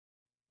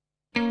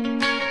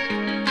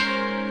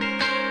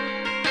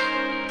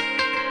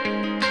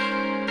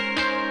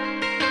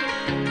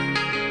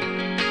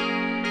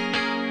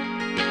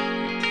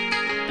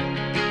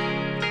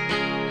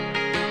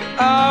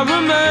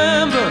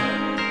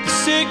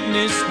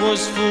sickness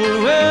was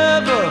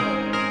forever.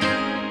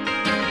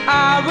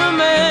 I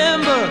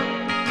remember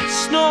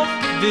snuff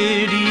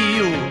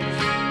videos,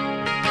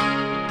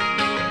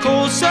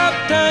 cold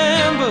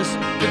Septembers,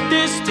 the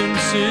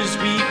distances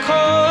we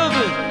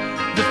covered,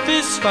 the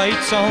fist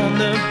fights on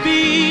the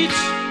beach,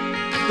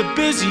 the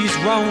bizzies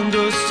round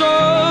us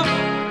up.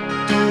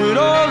 Do it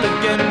all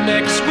again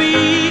next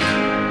week.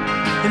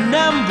 An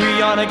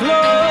embryonic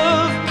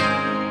love,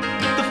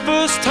 the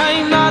first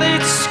time that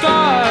it's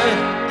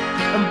scarred.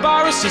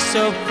 Embarrass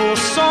yourself for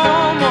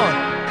someone,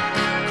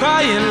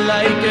 crying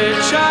like a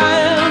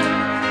child.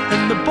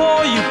 And the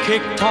boy you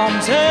kicked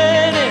Tom's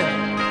head in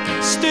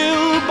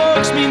still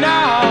bugs me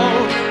now.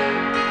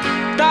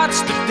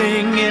 That's the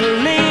thing, it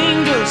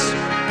lingers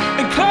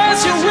and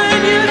calls you when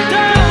you're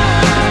down.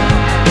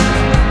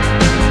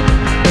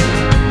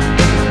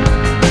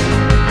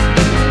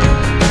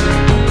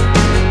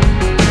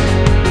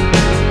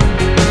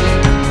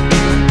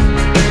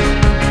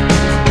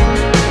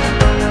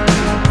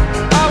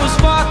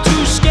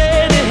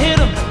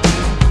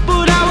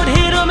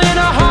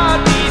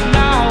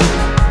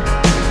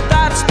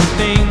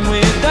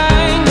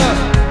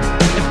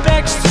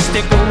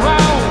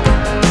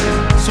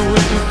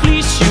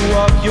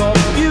 Your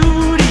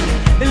beauty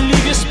and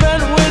leave you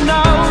spent when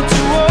out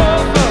to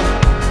over.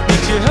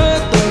 Makes you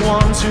hurt the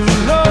ones who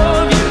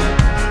love you.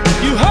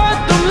 You hurt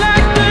them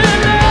like they're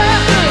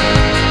nothing.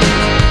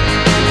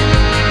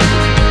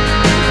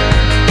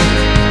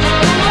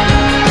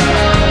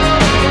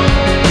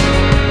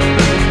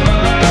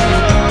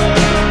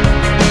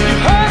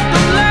 You hurt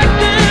them like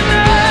they're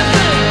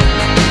nothing.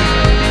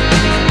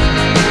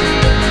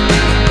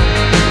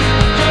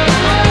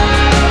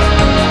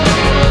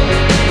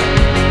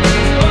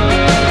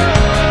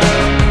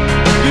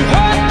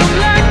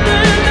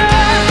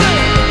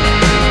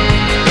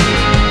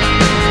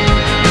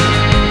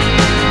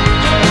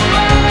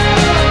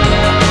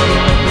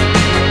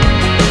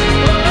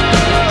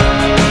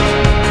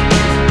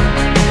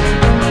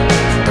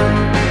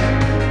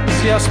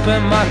 I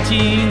spent my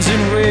teens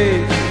in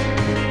rage,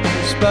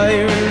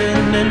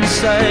 spiraling in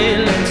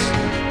silence,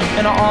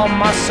 and I armed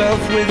myself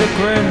with a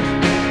grin,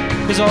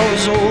 'cause I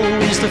was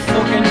always the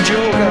fucking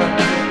joker,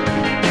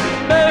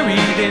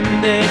 buried in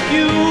the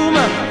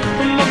humor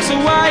amongst the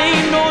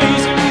white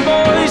noise.